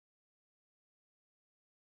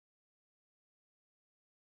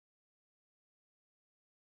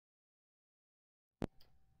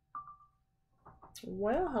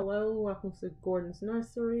Well, hello, welcome to Gordon's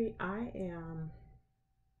Nursery. I'm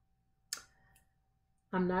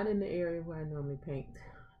not in the area where I normally paint.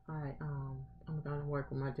 I'm gonna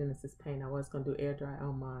work with my Genesis paint. I was gonna do air dry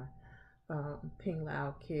on my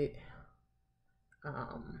MeiLi kit.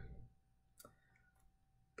 Um,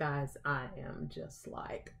 guys, I am just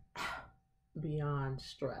like beyond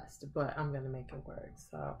stressed, but I'm gonna make it work.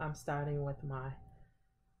 So um I'm starting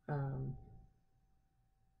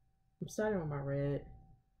with my red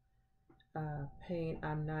paint.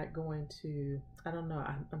 I'm not going to, I don't know,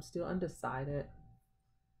 I'm still undecided,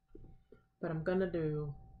 but I'm gonna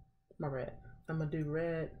do my red. I'm gonna do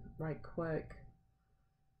red right quick,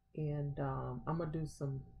 and I'm gonna do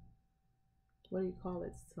some, what do you call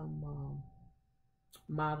it? Some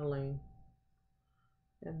modeling,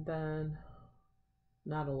 and then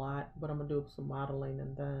not a lot, but I'm gonna do some modeling,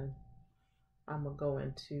 and then I'm gonna go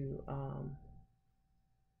into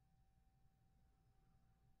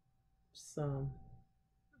some.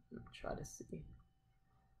 Try to see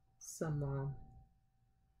some.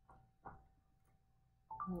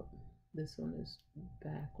 Oh, this one is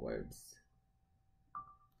backwards.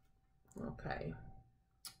 Okay,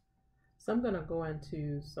 so I'm gonna go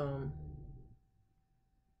into some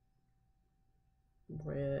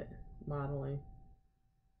red modeling.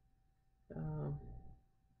 Um,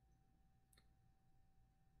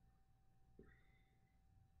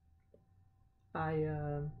 I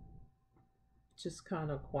just kind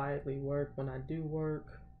of quietly work. When I do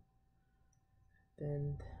work,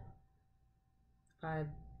 then I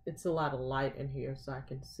it's a lot of light in here, so I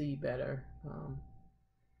can see better.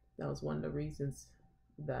 That was one of the reasons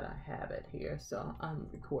that I have it here. So I'm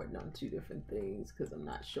recording on two different things because I'm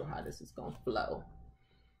not sure how this is gonna flow.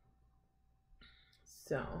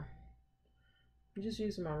 So I'm just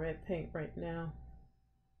using my red paint right now.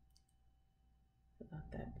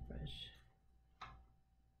 Not that brush.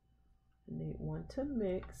 I need one to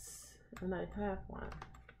mix, and I have one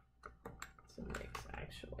to mix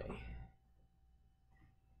actually.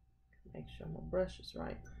 Make sure my brush is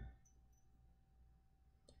right.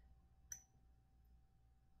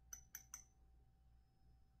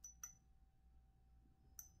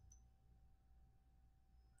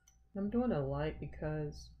 I'm doing a light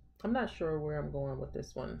because I'm not sure where I'm going with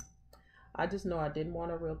this one. I just know I didn't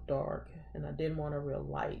want a real dark and I didn't want a real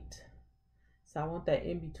light. So I want that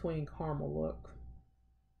in between caramel look.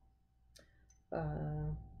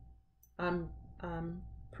 Uh, I'm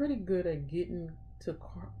pretty good at getting to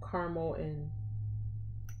caramel and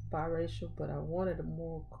biracial, but I wanted a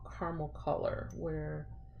more caramel color. Where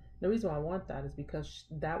the reason why I want that is because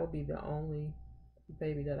that would be the only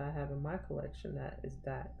baby that I have in my collection that is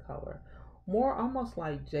that color. More almost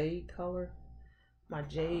like jade color. My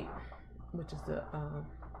jade, which is the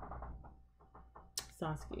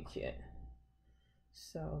Saskia kit.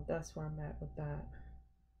 So that's where I'm at with that.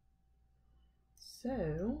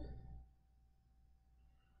 So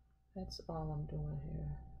that's all I'm doing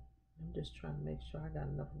here. I'm just trying to make sure I got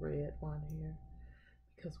enough red on here,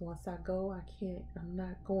 because once I go, I'm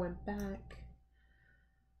not going back.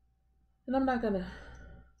 And I'm not gonna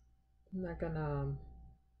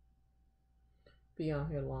be on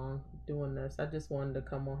here long doing this. I just wanted to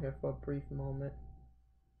come on here for a brief moment,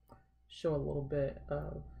 show a little bit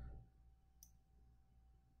of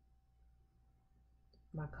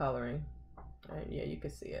my coloring. Right, yeah, you can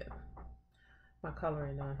see it. My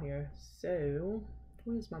coloring on here. So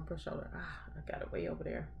where's my brush holder? I got it way over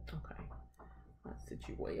there. Okay, I'll sit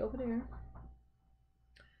you way over there.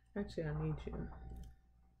 Actually, I need you.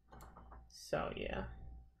 So yeah,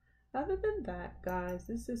 other than that, guys,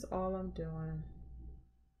 this is all I'm doing.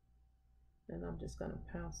 And I'm just gonna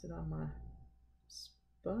pounce it on my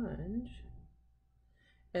sponge.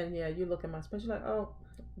 And yeah, you look at my sponge, you're like, oh,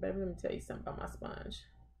 baby, let me tell you something about my sponge.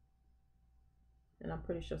 And I'm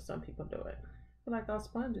pretty sure some people do it. But like, our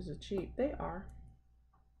sponges are cheap. They are.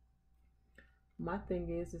 My thing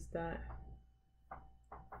is that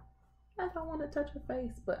I don't want to touch her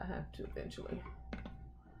face, but I have to eventually.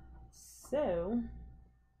 So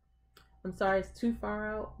I'm sorry it's too far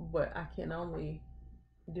out, but I can only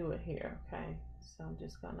do it here, okay? So I'm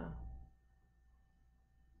just gonna.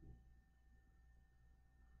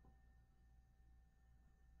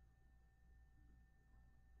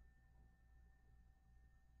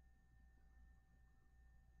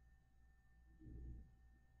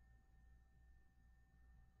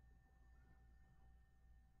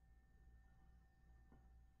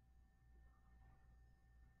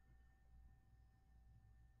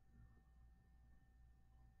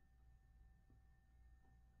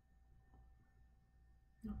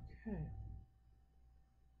 Okay.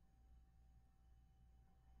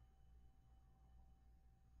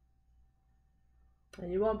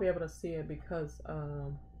 And you won't be able to see it because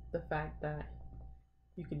the fact that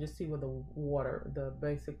you can just see where the water,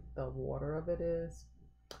 the water of it is.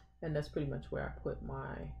 And that's pretty much where I put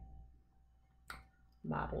my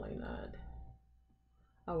modeling on.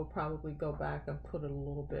 I will probably go back and put it a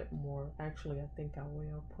little bit more. Actually, I think I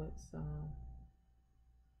will put some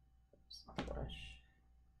brush.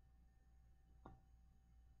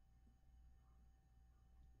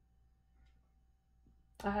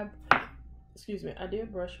 Excuse me, I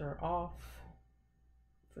did brush her off.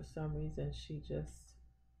 For some reason, she just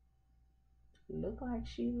looked like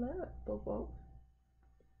she looked, boo-boo.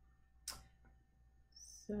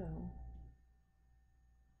 So,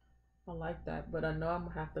 I like that, but I know I'm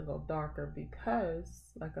gonna have to go darker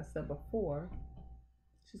because, like I said before,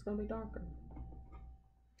 she's gonna be darker.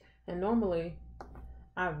 And normally,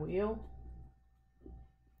 I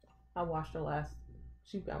washed her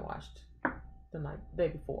she got washed the day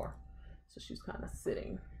before, so she's kind of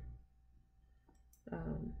sitting.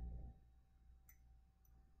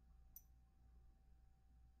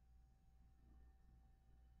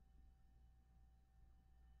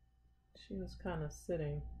 She was kind of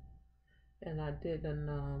sitting, and I didn't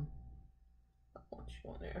I want you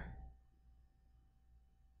on there.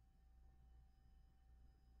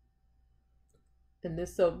 And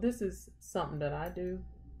this is something that I do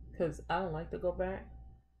because I don't like to go back,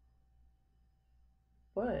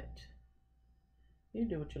 but you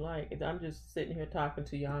do what you like. I'm just sitting here talking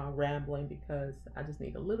to y'all, rambling because I just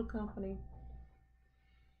need a little company.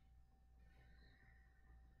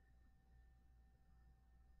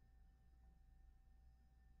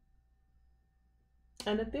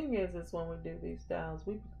 And the thing is when we do these styles,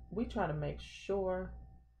 we try to make sure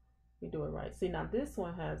we do it right. See, now this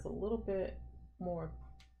one has a little bit more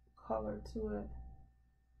color to it.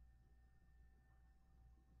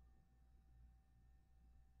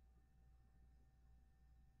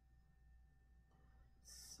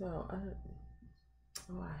 So I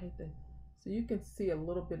hate that. So you can see a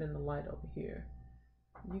little bit in the light over here.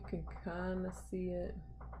 You can kind of see it.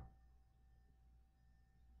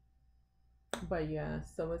 But yeah,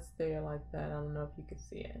 so it's there like that. I don't know if you can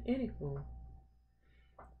see it. Anywho,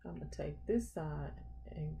 I'm gonna take this side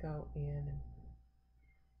and go in and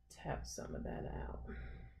tap some of that out.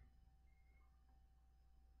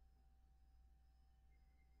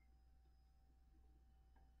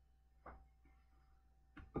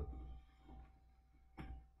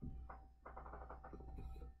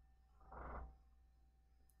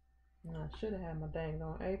 I should have had my dang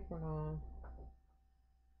on apron on.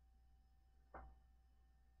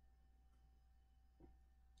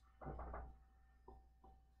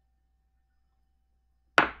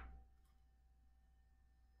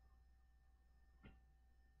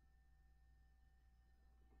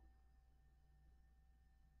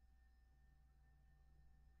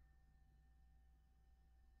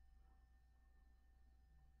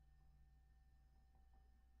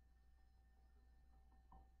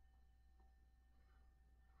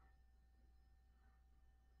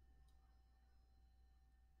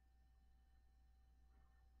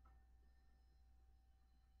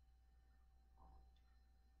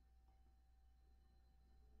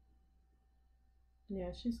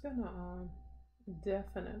 Yeah, she's gonna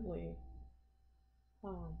definitely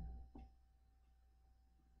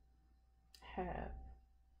have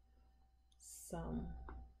some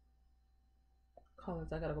colors.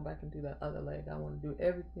 I gotta go back and do that other leg. I want to do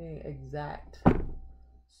everything exact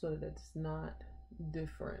so that it's not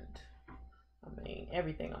different. I mean,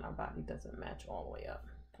 everything on our body doesn't match all the way up.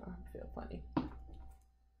 I feel funny.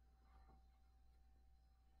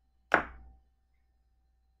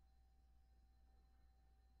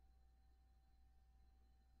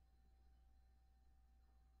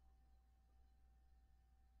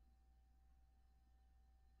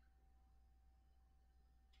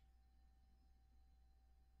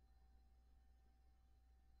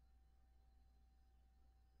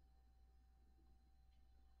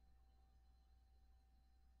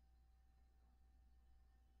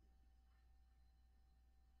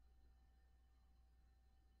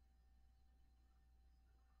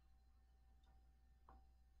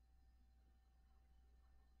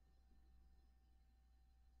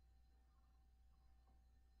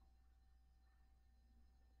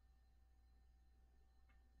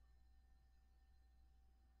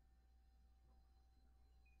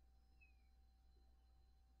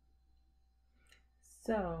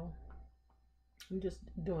 So I'm just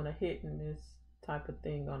doing a hitting this type of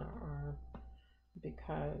thing on her arm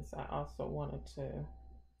because I also wanted to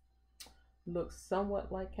look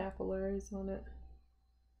somewhat like capillaries on it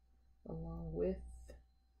along with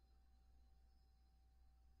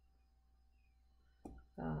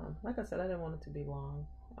Like I said, I didn't want it to be long.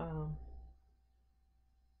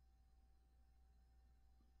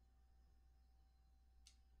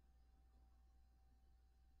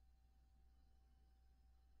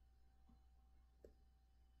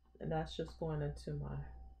 And that's just going into my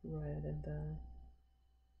red, and then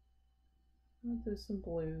I'll do some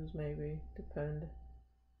blues maybe, depend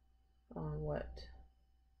on what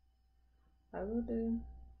I will do.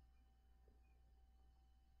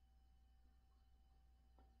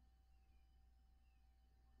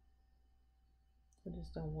 I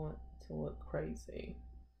just don't want to look crazy,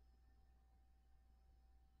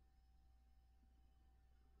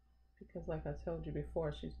 because like I told you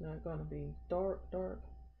before, she's not going to be dark, but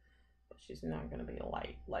she's not going to be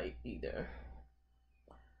light either.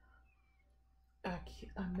 I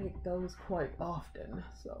make those quite often,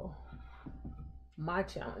 so my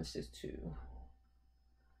challenge is to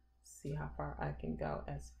see how far I can go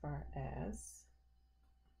as far as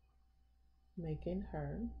making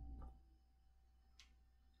her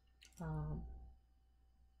a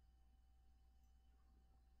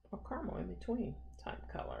caramel in between type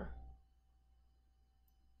color.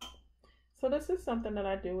 So this is something that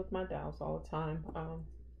I do with my dolls all the time.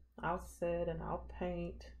 I'll sit and I'll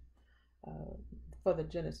paint, for the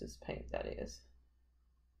Genesis paint, that is.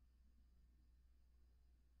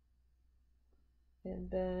 And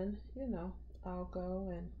then, I'll go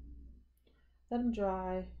and let them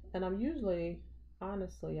dry. And honestly,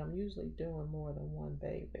 I'm usually doing more than one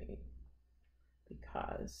baby,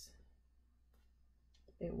 because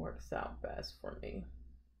it works out best for me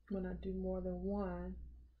when I do more than one.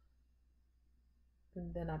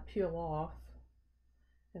 And then I peel off,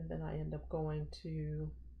 and then I end up going to,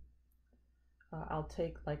 I'll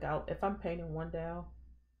take, if I'm painting one doll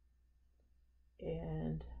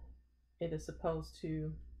and it is supposed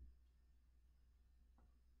to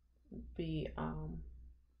be,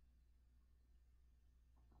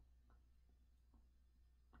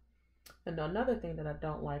 and another thing that I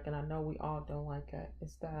don't like, and I know we all don't like it,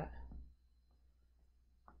 is that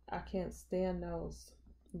I can't stand those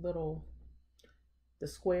the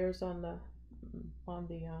squares on the from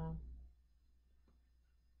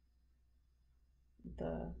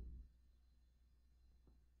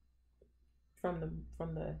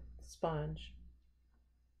the sponge.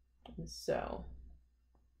 And so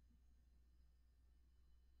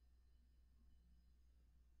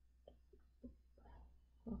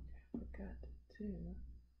okay, I forgot to do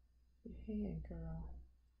your hand, girl.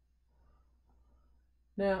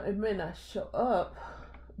 Now it may not show up,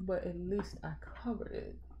 but at least I covered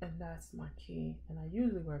it, and that's my key. And I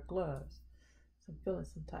usually wear gloves, so I'm feeling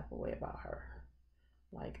some type of way about her.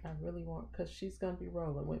 Like, I really want, because she's gonna be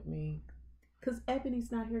rolling with me, because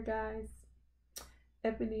Ebony's not here, guys.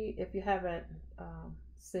 Ebony, if you haven't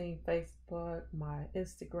seen Facebook, my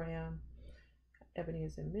Instagram, Ebony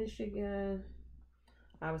is in Michigan.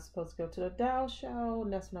 I was supposed to go to the Dow show,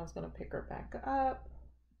 and that's when I was going to pick her back up.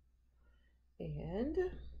 And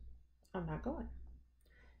I'm not going.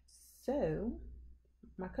 So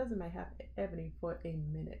my cousin may have Ebony for a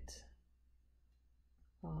minute.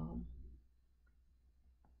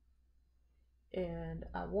 And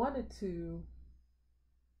I wanted to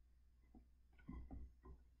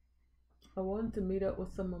meet up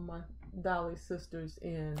with some of my Dolly sisters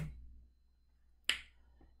in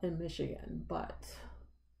Michigan, but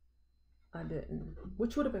I didn't,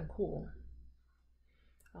 which would have been cool.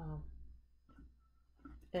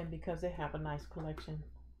 And because they have a nice collection,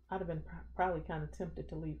 I'd have been probably kind of tempted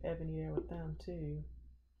to leave Ebony there with them too,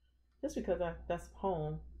 just because that's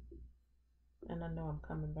home, and I know I'm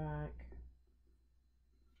coming back.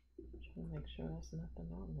 Trying to make sure there's nothing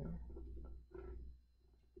on there.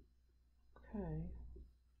 Okay.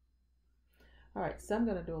 All right, so I'm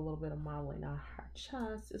gonna do a little bit of modeling on her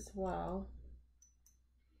chest as well.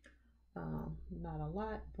 Not a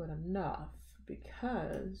lot, but enough,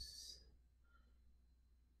 because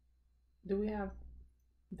do we have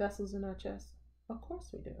vessels in our chest? Of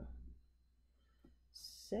course we do.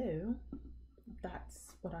 So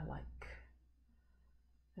that's what I like.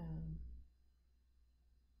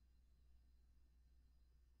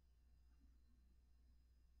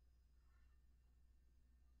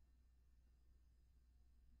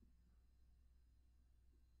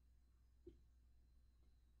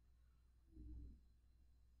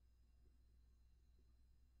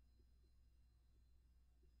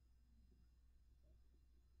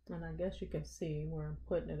 And I guess you can see where I'm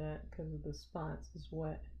putting it at because of the spots is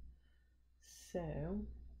wet. So,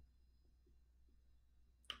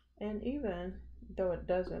 and even though it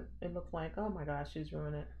doesn't, it looks like, oh my gosh, she's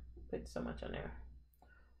ruined it. Put so much on there.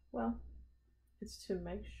 Well, it's to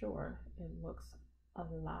make sure it looks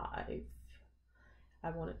alive. I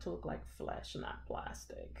want it to look like flesh, not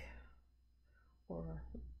plastic or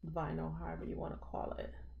vinyl, however you want to call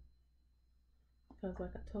it. Because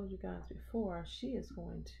like I told you guys before, she is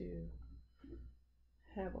going to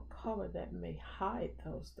have a color that may hide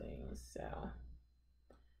those things. So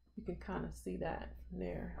you can kind of see that from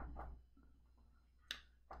there.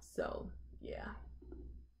 So yeah,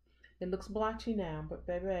 it looks blotchy now, but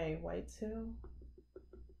baby, wait till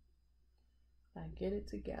I get it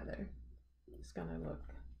together. It's gonna look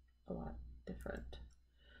a lot different.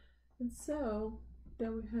 And so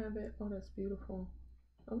there we have it. Oh, that's beautiful.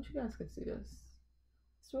 I wish you guys could see this.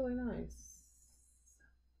 It's really nice.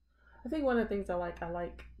 I think one of the things I like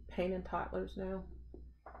painting toddlers now.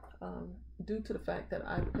 Due to the fact that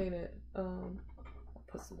I painted, I'll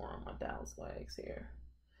put some more on my Dow's legs here.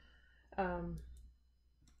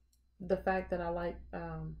 The fact that I like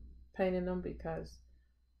painting them because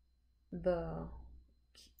the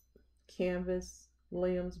canvas,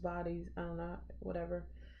 limbs, bodies, I don't know, whatever,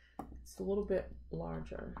 it's a little bit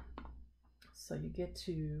larger. So you get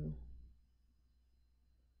to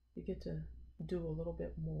do a little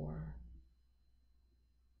bit more.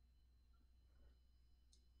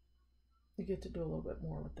 You get to do a little bit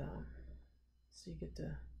more with them. So you get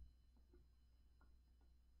to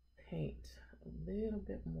paint a little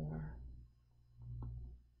bit more.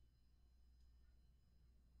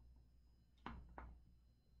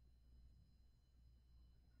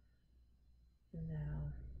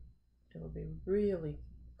 Now, it would be really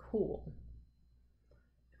cool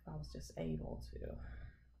if I was just able to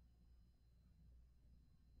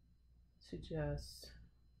just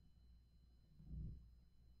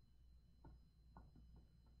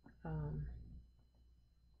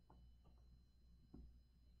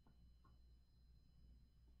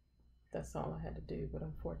that's all I had to do, but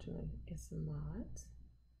unfortunately it's not.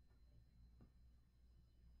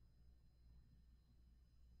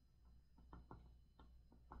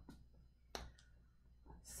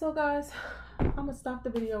 So guys, I'm gonna stop the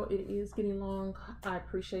video. It is getting long. I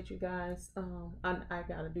appreciate you guys. I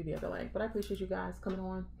gotta do the other leg, but I appreciate you guys coming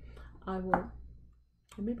on. I will,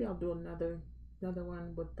 maybe I'll do another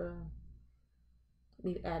one with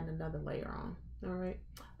me adding another layer on. All right.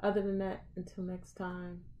 Other than that, until next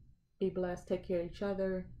time, be blessed. Take care of each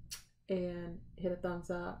other, and hit a thumbs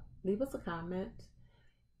up. Leave us a comment,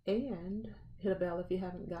 and hit a bell if you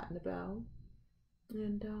haven't gotten the bell,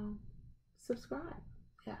 and subscribe.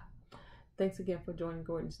 Yeah. Thanks again for joining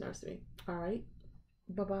Gordon's Nursery. All right.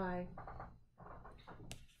 Bye-bye.